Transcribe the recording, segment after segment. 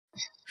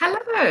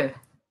Hello,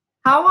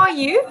 how are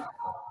you?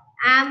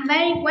 I'm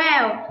very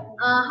well.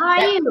 How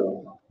are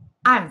you?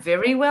 I'm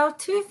very well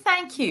too,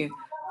 thank you.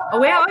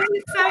 Where are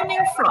you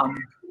phoning from?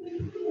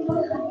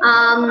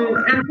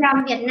 I'm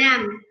from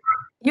Vietnam.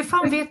 You're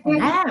from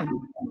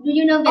Vietnam. Do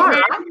you know All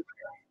Vietnam? right.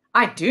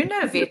 I do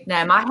know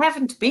Vietnam. I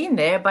haven't been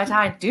there, but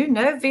I do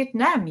know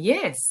Vietnam,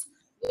 yes.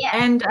 Yes.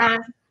 And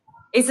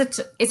is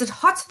it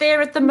hot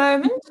there at the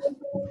moment?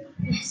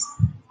 Yes.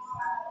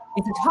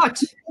 Is it hot?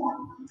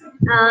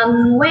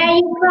 Where are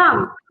you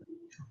from?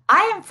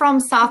 I am from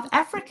South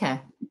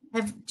Africa.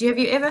 Have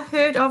you ever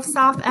heard of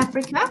South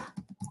Africa?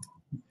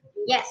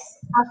 Yes.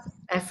 South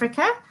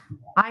Africa?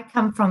 I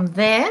come from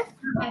there.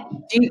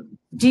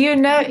 Do you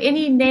know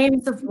any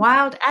names of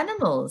wild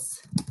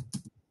animals?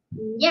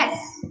 Yes.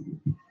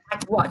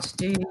 Like what?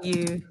 Do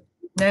you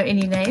know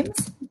any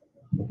names?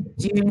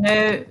 Do you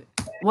know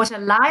what a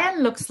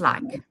lion looks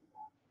like?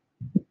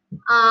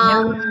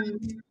 Um,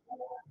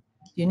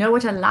 Do you know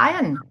what a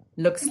lion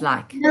looks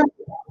like? no,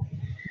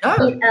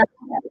 No.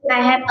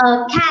 I have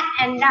a cat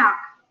and dog.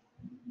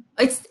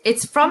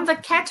 It's from the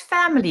cat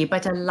family,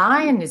 but a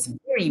lion is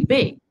very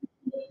big.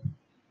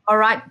 All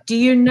right. Do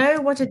you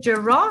know what a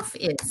giraffe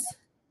is?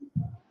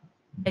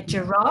 A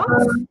giraffe?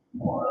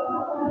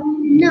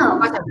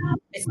 No.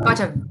 It's got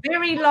a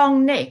very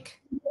long neck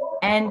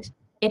and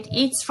it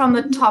eats from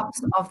the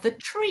tops of the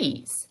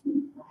trees.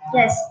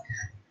 Yes.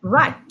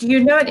 Right. Do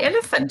you know an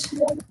elephant?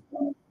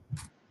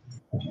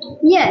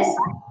 Yes.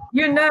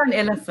 You know an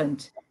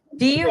elephant.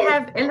 Do you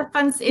have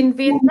elephants in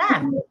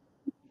Vietnam?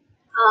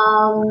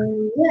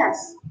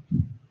 Yes.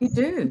 You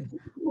do.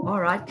 All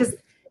right.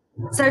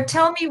 So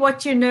tell me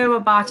what you know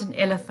about an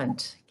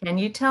elephant. Can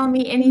you tell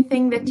me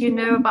anything that you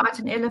know about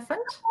an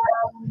elephant?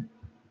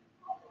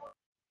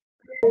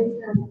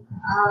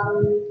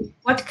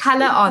 What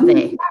color are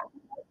they?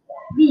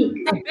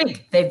 Big. They're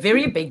big. They're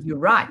very big. You're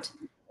right.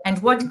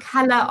 And what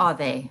color are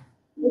they?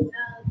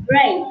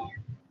 Gray.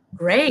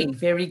 Gray.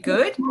 Very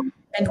good.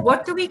 And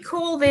what do we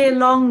call their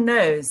long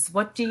nose?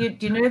 Do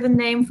you know the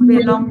name for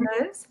their long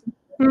nose?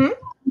 I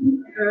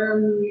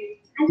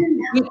don't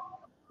know.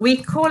 We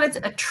call it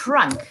a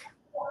trunk.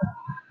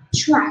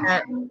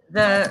 Truck.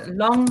 The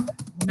long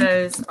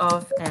nose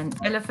of an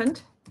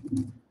elephant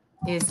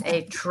is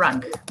a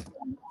trunk.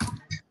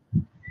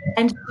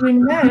 And do you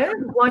know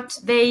what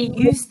they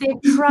use their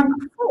trunk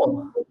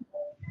for?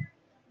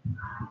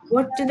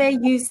 What do they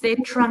use their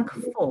trunk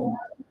for?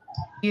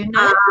 Do you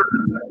know?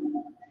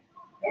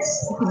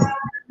 Yes.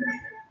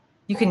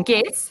 You can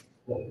guess.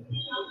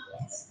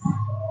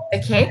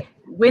 Okay.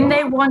 When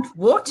they want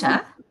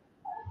water,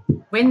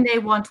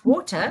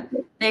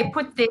 they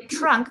put their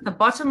trunk, the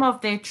bottom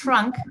of their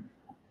trunk,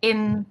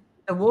 in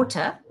the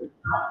water,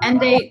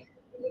 and it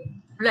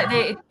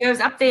goes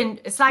up there,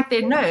 and it's like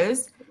their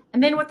nose.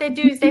 And then what they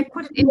do is they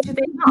put it into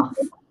their mouth.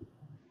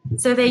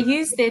 So they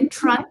use their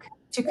trunk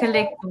to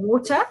collect the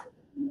water,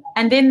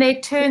 and then they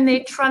turn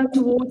their trunk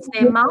towards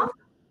their mouth,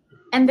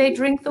 and they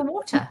drink the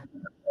water.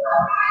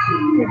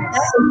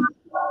 That's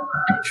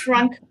a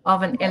trunk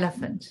of an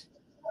elephant.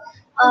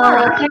 Can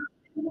I ask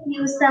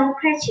you some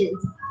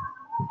questions?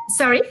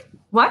 Sorry,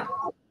 what?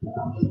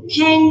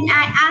 Can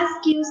I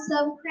ask you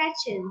some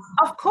questions?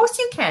 Of course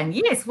you can.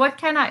 Yes. What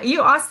can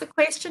you ask the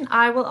question,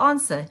 I will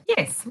answer.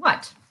 Yes.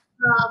 What?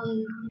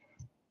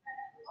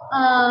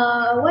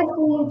 What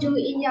do you do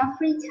in your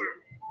free time?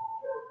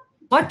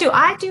 What do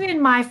I do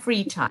in my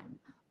free time?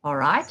 All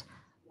right.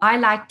 I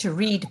like to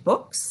read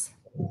books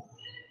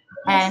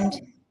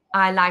and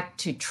I like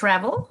to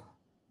travel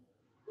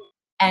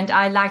and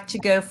I like to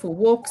go for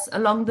walks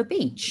along the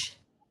beach.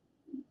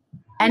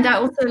 And I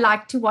also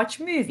like to watch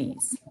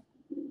movies.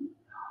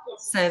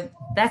 So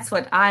that's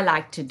what I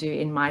like to do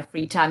in my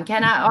free time.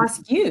 Can I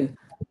ask you,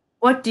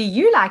 what do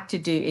you like to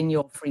do in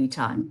your free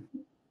time?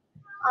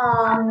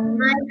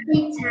 My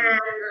free time,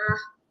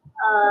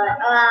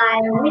 I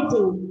like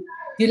reading.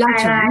 You like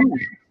to read?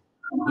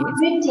 Yes.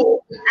 Reading,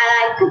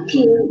 I like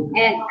cooking,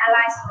 and I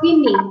like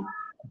swimming.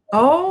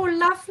 Oh,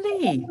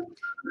 lovely.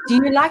 Do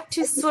you like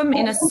to swim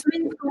in a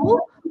swimming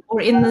pool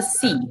or in the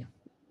sea?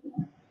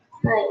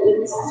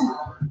 In the sea.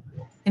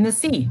 In the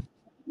sea?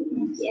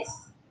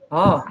 Yes.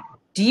 Oh,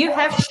 do you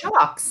have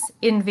sharks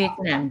in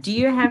Vietnam? Do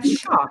you have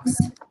sharks?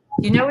 Do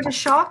you know what a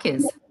shark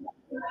is?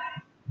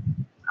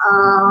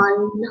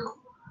 No.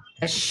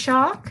 A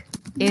shark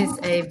is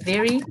a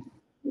very,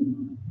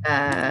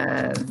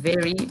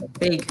 very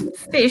big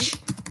fish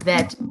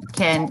that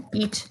can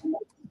eat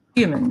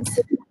humans.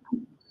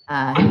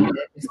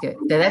 So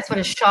that's what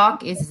a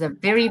shark is a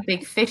very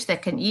big fish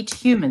that can eat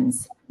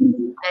humans,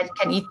 that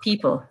can eat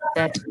people,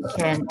 that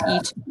can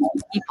eat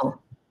people.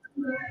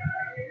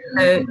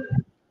 So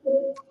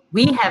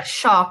we have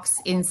sharks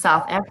in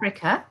South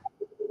Africa,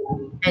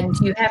 and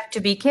you have to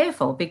be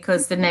careful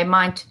because then they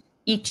might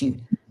eat you.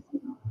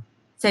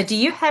 So do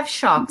you have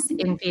sharks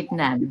in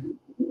Vietnam?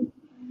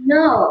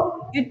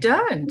 No. You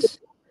don't?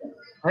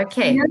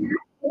 Okay. No.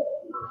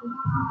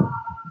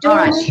 All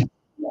right.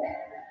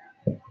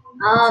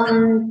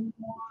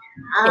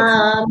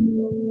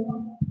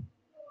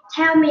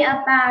 Tell me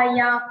about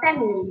your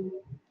family.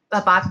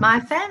 about my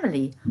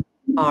family.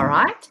 All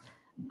right.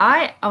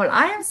 I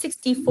am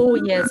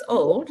 64 years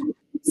old,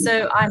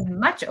 so I'm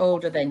much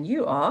older than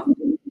you are.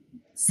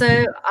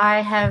 So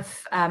I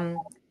have my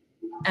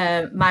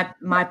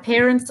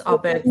parents are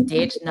both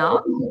dead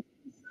now,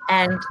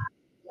 and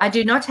I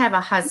do not have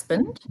a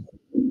husband.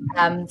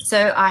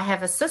 So I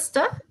have a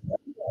sister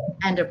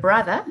and a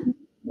brother,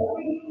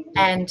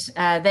 and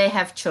they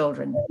have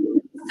children.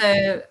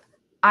 So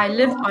I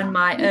live on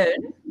my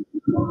own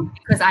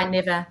because I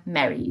never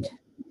married.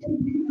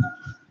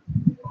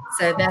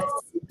 So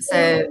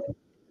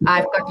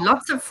I've got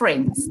lots of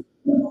friends,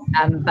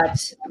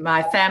 but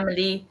my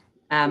family,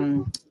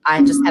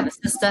 I just have a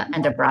sister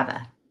and a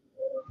brother.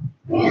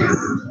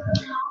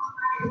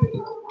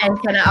 And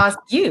can I ask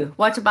you,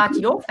 what about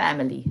your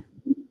family?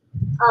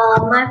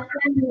 My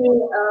family,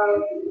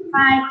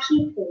 5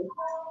 people.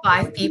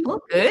 5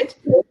 people, good.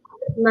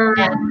 My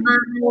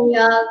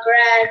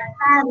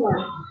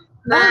grandfather,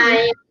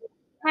 my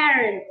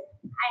parents.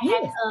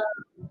 Yes.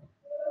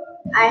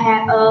 I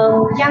have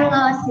a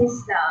younger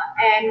sister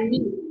and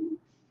me.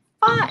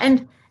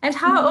 And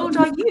how old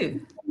are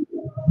you?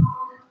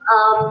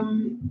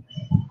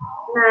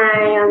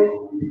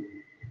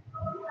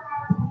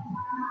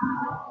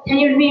 Can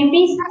you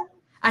repeat?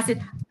 I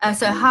said,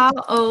 so how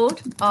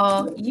old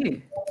are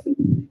you?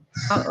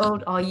 How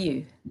old are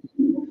you?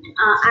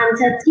 I'm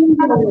 13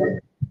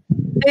 years.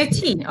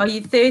 13. Are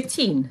you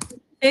 13?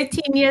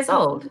 13 years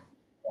old?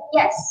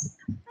 Yes.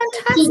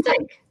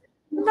 Fantastic.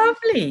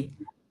 Lovely.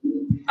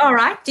 All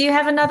right. Do you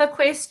have another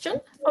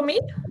question for me?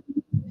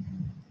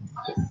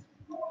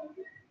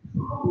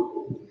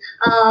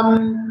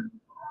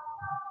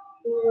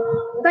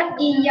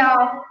 What is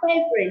your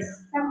favorite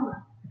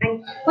summer?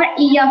 And what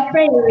is your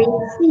favorite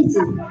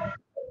season?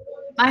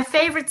 My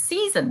favorite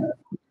season?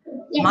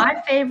 Yes.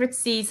 My favorite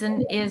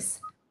season is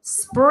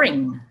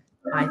spring,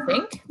 I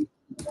think,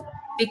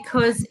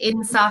 because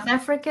in South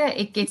Africa,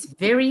 it gets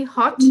very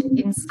hot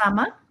in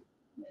summer,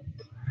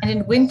 and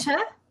in winter,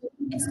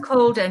 it's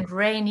cold and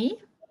rainy.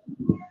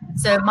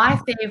 So my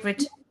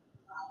favorite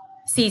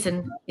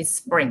season is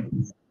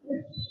spring.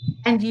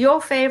 And your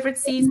favorite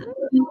season?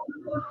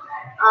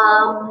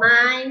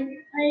 My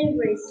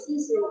favorite season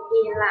is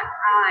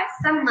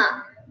summer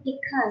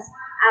because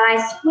I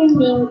like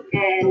swimming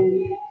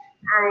and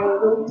I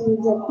go to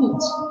the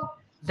beach.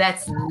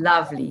 That's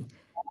lovely.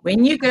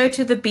 When you go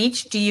to the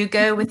beach, do you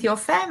go with your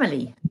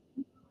family?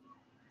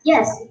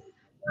 Yes,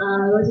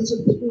 go to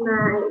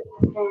my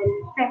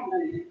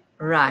family.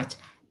 Right.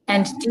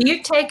 And do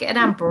you take an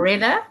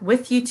umbrella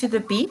with you to the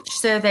beach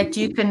so that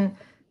you can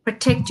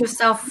protect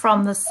yourself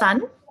from the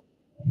sun?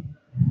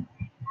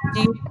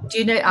 Do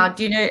you know,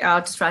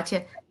 I'll just write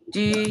here.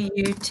 Do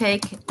you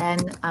take an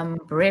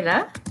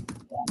umbrella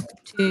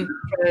to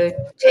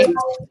protect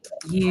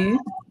you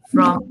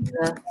from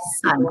the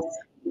sun?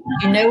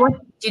 Do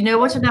you know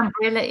what an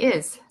umbrella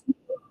is?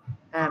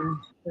 Here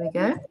we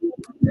go.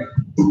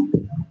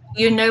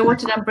 You know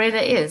what an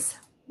umbrella is?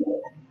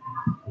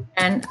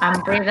 An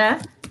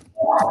umbrella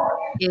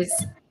is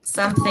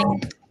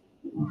something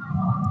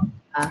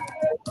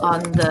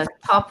on the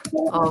top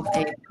of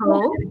a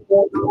pole,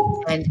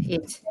 and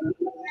it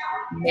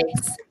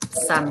makes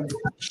some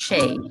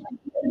shade.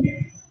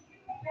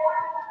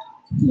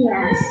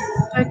 Yes.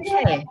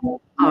 Okay.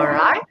 All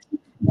right.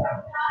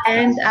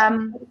 And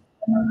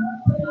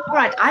all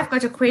right, I've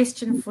got a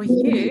question for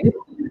you.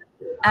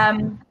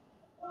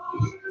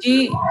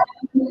 Do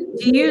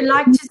you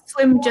like to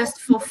swim just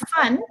for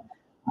fun,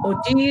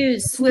 or do you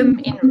swim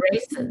in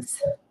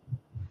races?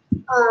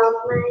 I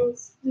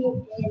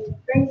swim in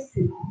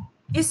races.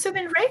 You swim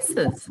in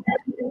races?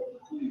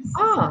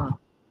 Oh.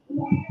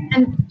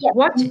 And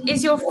what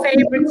is your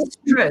favorite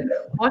stroke?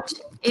 What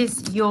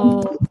is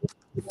your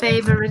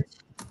favorite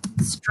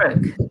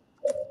stroke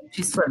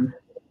to swim?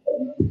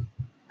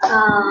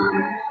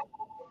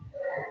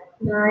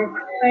 My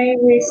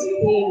favorite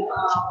swim.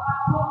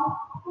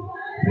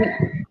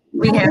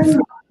 We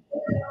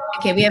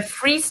have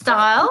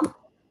freestyle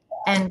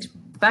and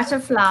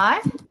butterfly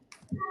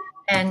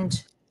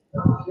and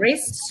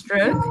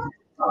breaststroke.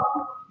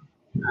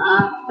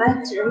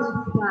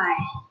 Butterfly.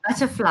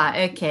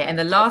 Butterfly, okay. And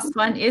the last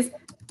one is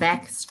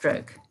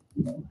backstroke.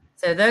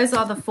 So those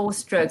are the 4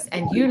 strokes,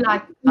 and you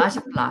like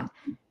butterfly.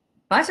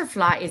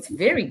 Butterfly is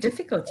very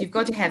difficult. You've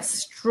got to have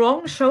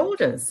strong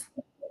shoulders.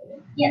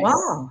 Yes.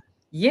 Wow.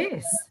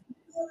 Yes.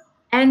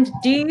 And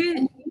do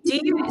you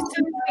swim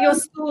for your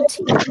school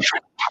team?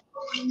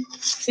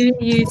 Do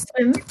you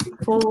swim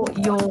for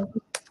your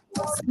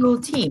school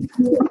team?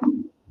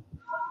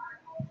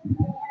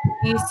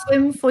 Do you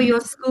swim for your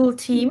school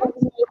team?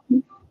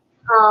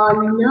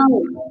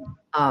 No.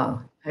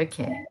 Oh,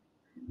 okay.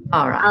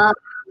 All right.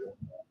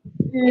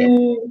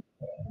 Do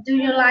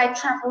you like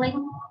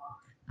traveling?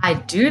 I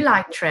do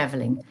like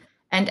traveling.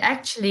 And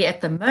actually,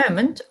 at the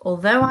moment,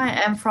 although I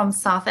am from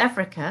South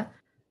Africa,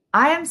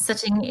 I am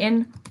sitting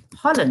in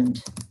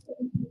Holland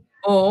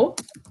or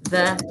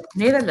the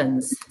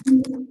Netherlands.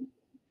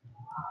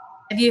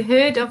 Have you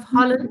heard of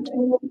Holland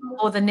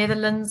or the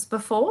Netherlands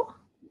before?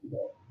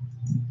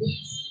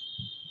 Yes.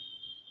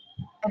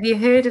 Have you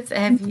heard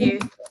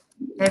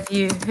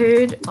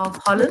of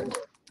Holland?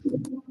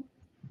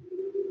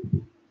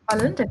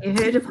 Holland, have you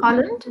heard of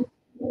Holland?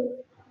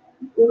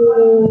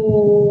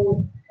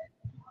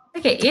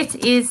 Okay, it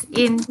is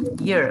in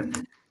Europe.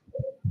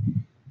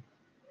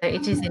 So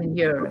it is in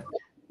Europe.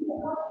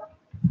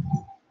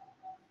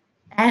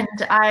 And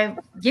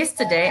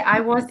yesterday I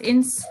was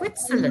in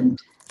Switzerland.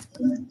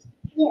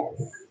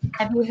 Yes.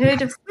 Have you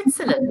heard of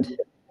Switzerland?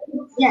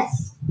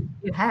 Yes.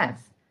 You have.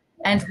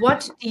 And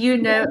what do you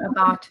know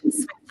about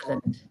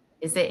Switzerland?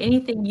 Is there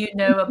anything you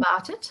know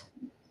about it?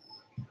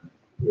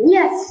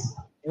 Yes.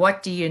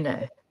 What do you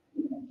know?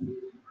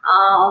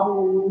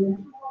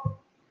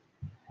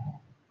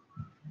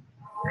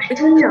 I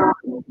don't know.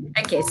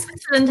 Okay,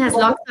 Switzerland has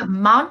lots of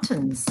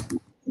mountains.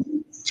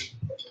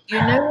 You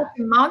know what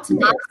a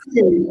mountain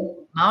is?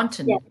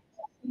 Mountain. Yes.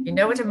 You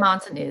know what a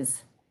mountain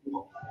is?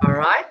 All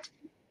right.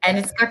 And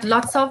it's got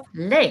lots of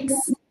lakes,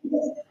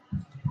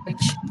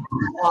 which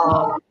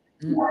are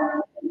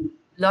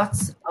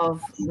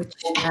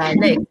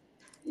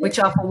which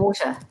are for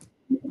water.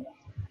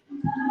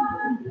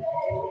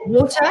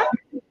 Water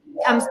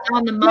comes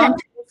down the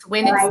mountains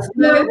when it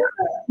snows.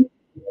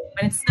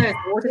 When it snows,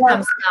 water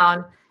comes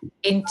down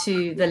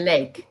into the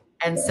lake.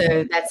 And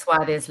so that's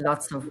why there's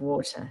lots of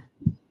water.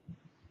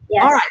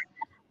 Yes. All right.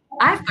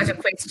 I've got a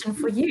question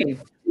for you.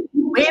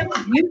 Where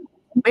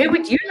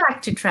would you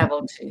like to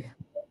travel to?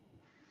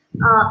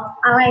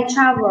 I like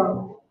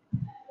travel.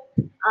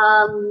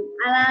 I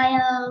like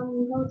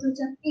go to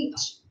the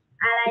beach.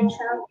 I like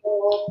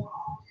travel.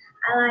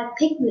 I like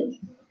picnic.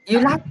 You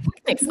like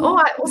picnics? Oh,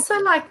 I also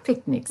like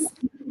picnics.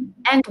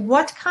 And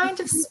what kind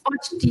of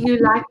spot do you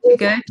like to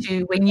go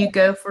to when you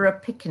go for a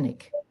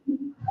picnic?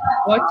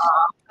 What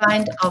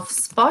kind of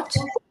spot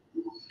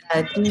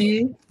do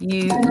you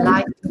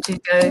like to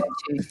go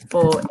to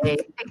for a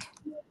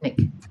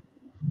picnic?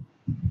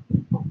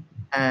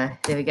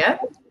 There we go.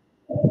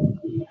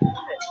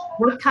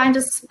 What kind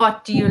of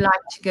spot do you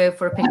like to go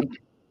for a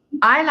picnic?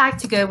 I like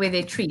to go where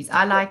there are trees.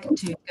 I like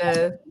to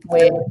go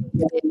where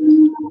there's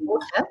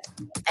water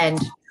and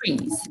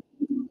trees.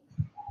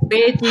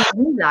 Where do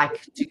you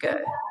like to go?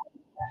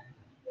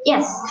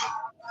 Yes.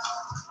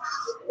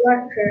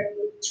 Water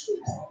and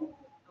trees.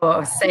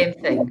 Oh, same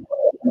thing.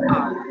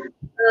 Oh.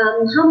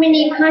 How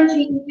many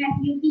countries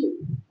have you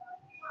been?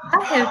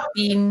 I have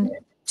been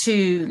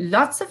to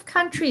lots of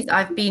countries.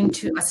 I've been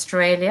to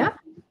Australia,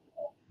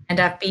 and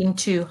I've been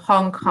to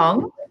Hong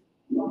Kong,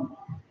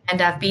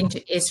 and I've been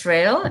to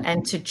Israel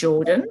and to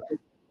Jordan,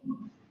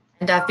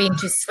 and I've been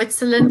to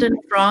Switzerland and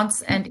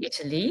France and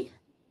Italy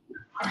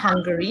and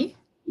Hungary,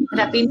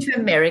 and I've been to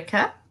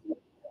America.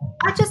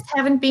 I just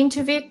haven't been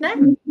to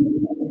Vietnam.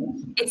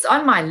 It's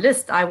on my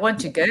list. I want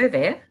to go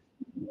there,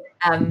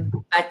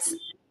 but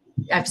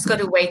I've just got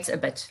to wait a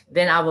bit.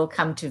 Then I will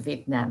come to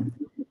Vietnam.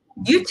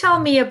 You tell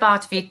me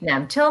about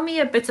Vietnam. Tell me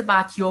a bit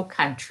about your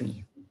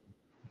country.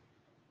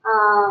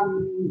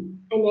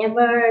 I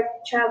never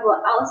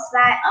travel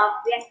outside of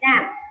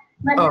Vietnam,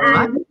 but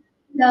Right. I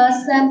the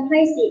some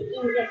places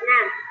in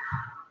Vietnam.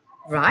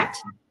 Right.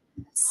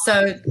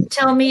 So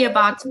tell me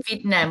about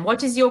Vietnam.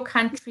 What is your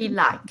country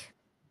like?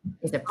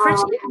 Is it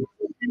pretty?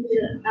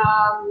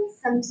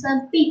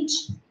 Some beach.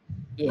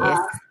 Yes.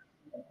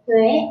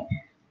 Huế,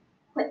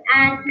 Hội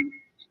An,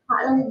 Hạ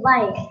Long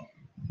Bay,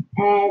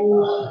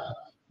 and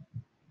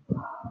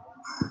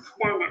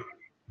Đà Nẵng.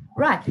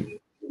 Right.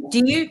 Do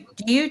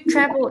you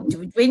travel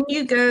when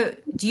you go?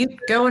 Do you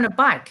go on a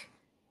bike?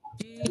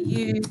 Do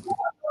you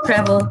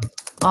travel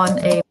on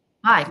a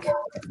bike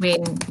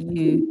when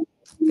you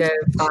go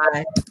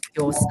by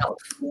yourself?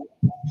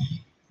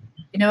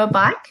 You know a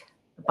bike?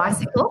 A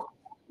bicycle?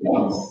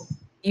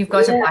 You've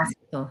got a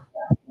bicycle.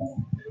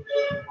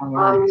 All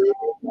right.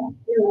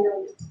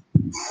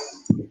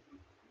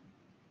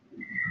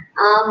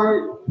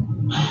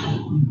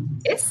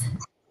 Yes.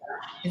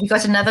 Have you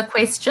got another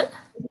question?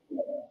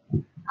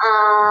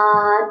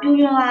 Do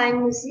you like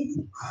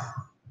music?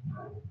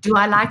 Do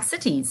I like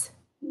cities?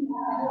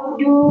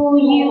 Do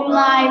you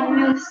like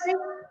music?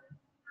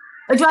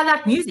 Oh, do I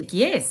like music?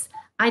 Yes,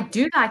 I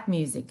do like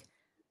music.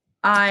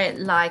 I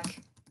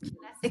like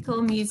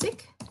classical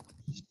music.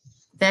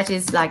 That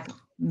is like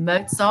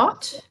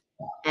Mozart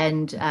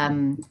and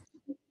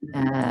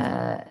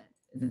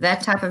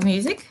that type of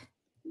music.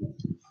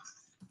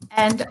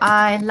 And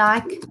I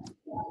like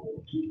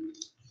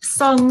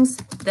songs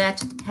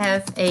that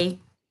have a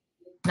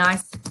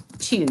nice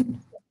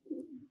tune.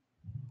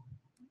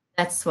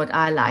 That's what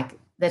I like,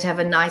 that have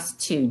a nice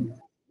tune.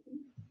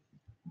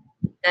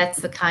 That's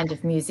the kind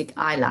of music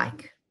I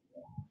like.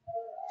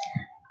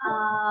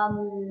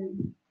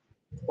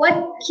 What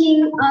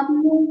kind of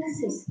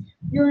music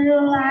do you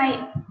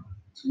like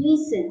to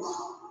listen?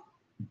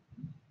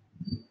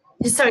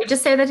 Sorry,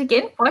 just say that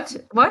again. What?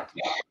 What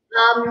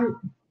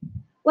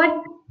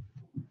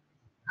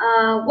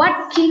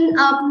kind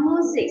of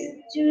music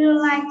do you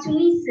like to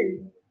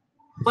listen?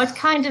 What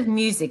kind of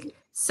music?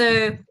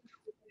 So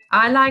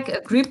I like a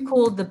group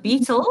called the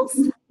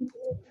Beatles,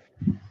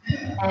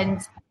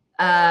 and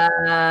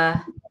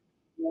I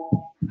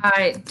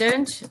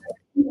don't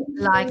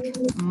like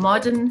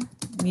modern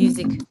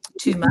music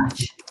too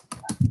much.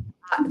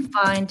 I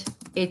find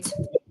it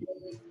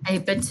a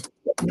bit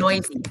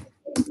noisy.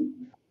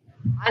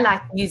 I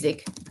like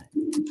music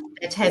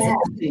that has a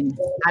tune.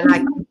 I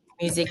like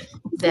music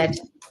that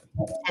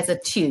has a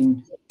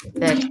tune,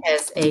 that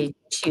has a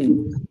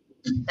tune.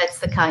 That's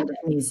the kind of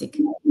music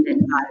that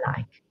I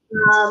like.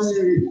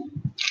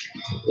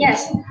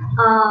 Yes.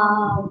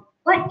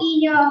 What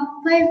is your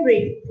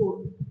favorite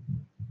food?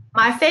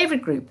 My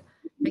favorite group.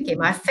 Okay,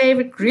 my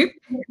favorite group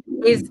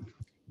is,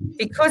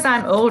 because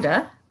I'm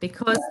older,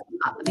 because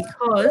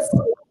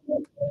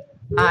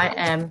I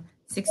am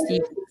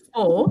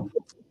 64,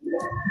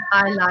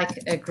 I like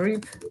a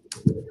group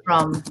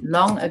from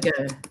long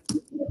ago,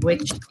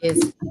 which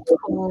is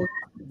called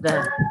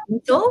the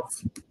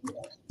Beatles,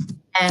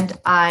 and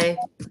I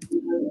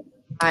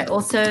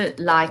also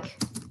like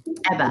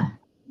ABBA.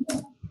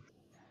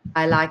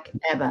 I like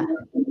ABBA.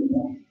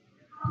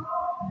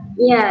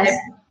 Yes.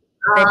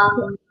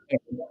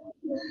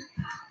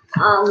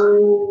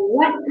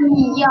 What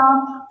is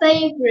your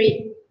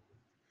favorite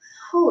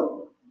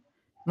food?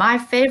 My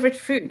favorite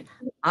food,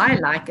 I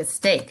like a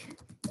steak.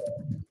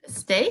 A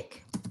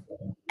steak,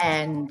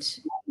 and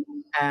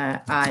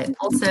I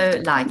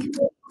also like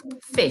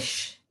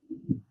fish.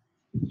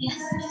 Yes,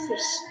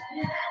 fish.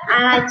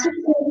 I like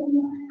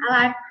chicken. I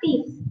like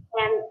beef,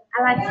 and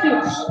I like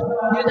fish.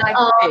 You like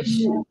fish?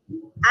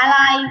 I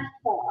like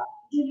pho.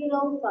 Do you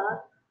know pho?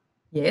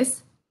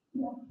 Yes.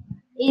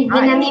 It's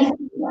Right. Vietnamese.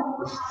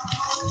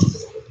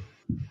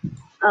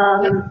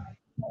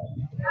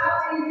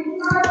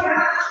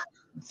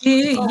 Do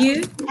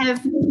you have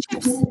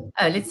chips?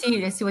 Oh, let's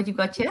see what you've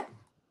got here.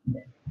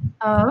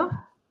 Oh,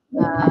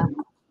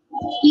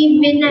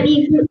 In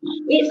Vietnamese food,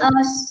 it's a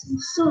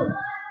soup,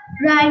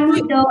 dry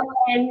noodle,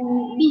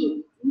 and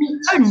beef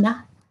meat.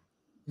 oh,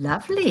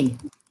 lovely.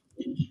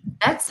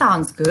 That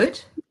sounds good.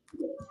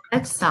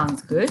 That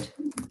sounds good.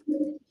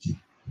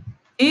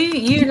 Do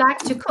you like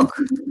to cook?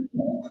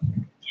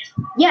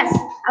 Yes,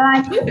 I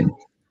like it.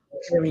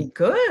 Very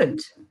good.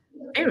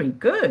 Very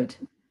good.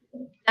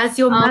 Does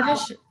your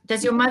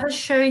mother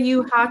show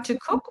you how to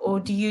cook, or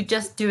do you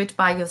just do it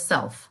by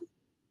yourself?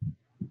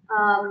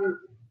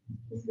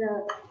 It's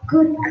a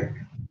good cook.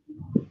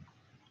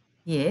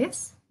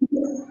 Yes.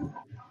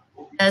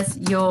 Does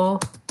your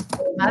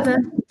mother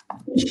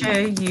show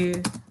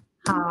you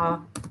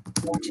how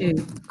to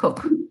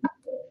cook?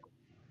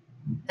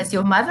 Does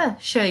your mother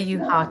show you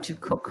how to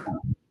cook?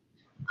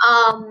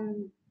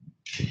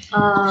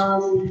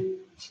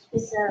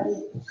 It's a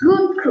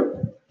good cook.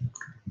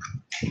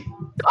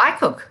 Do I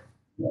cook?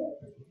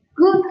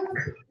 Good cook.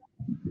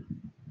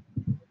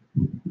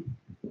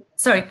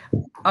 Sorry.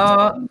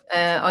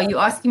 Are you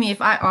asking me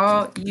if I?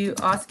 Are you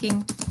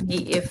asking me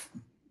if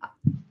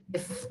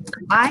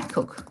I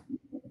cook?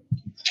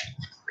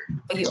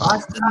 Are you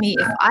asking me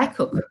if I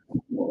cook?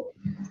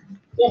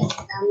 Yes.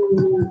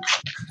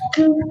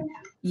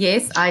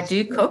 Yes, I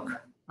do cook.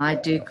 I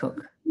do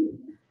cook.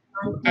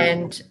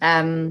 And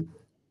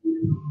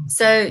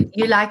so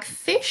you like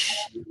fish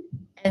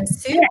and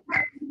soup?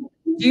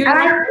 Do you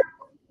like?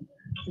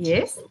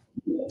 Yes.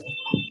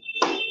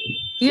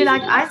 Do you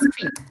like ice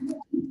cream?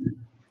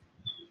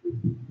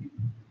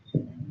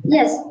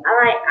 Yes, I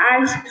like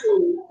ice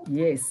cream.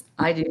 Yes,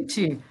 I do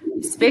too.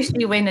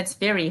 Especially when it's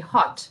very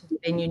hot,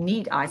 then you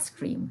need ice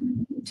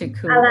cream to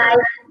cool. I like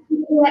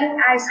wet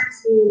ice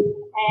cream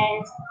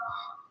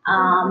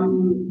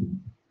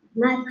and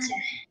matcha.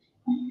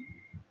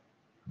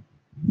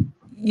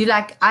 You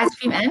like ice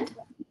cream and?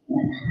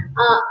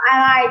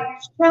 I like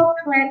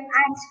chocolate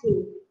ice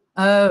cream.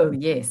 Oh,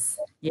 yes,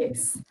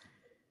 yes.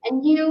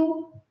 And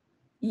you?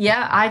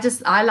 Yeah, I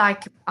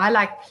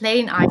like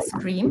plain ice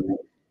cream.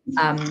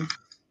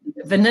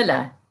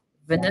 Vanilla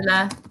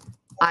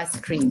ice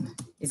cream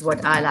is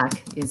what I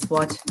like,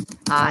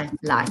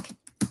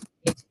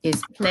 It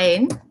is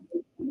plain,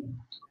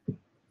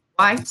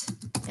 white,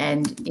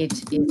 and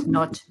it is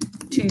not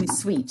too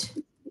sweet.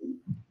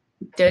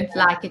 Don't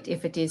like it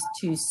if it is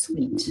too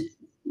sweet.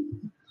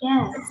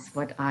 Yes. That's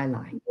what I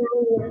like.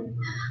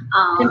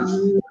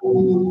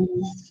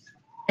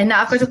 And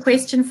now I've got a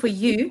question for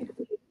you.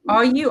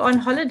 Are you on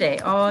holiday?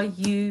 Are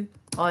you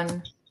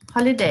on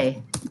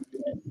holiday?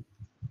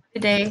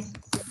 Holiday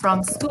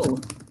from school?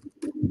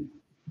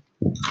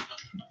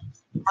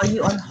 Are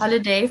you on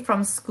holiday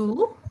from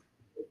school?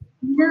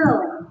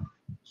 No.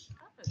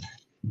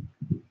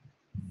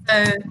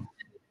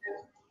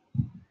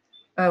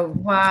 So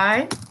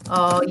why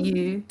are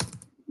you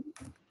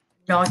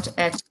not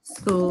at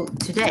school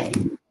today?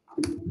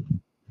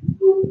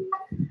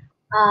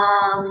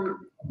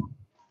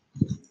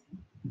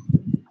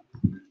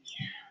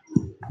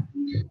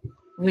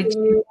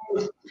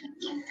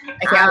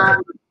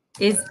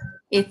 Is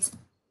it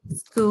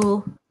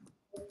school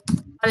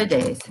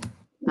holidays?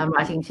 I'm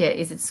writing here.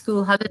 Is it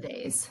school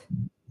holidays?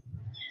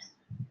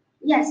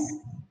 Yes.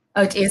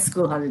 Oh, it is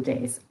school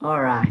holidays.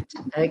 All right.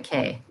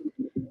 Okay.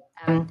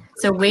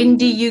 So when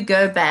do you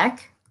go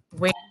back?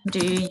 When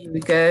do you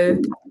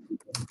go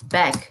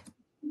back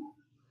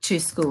to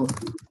school?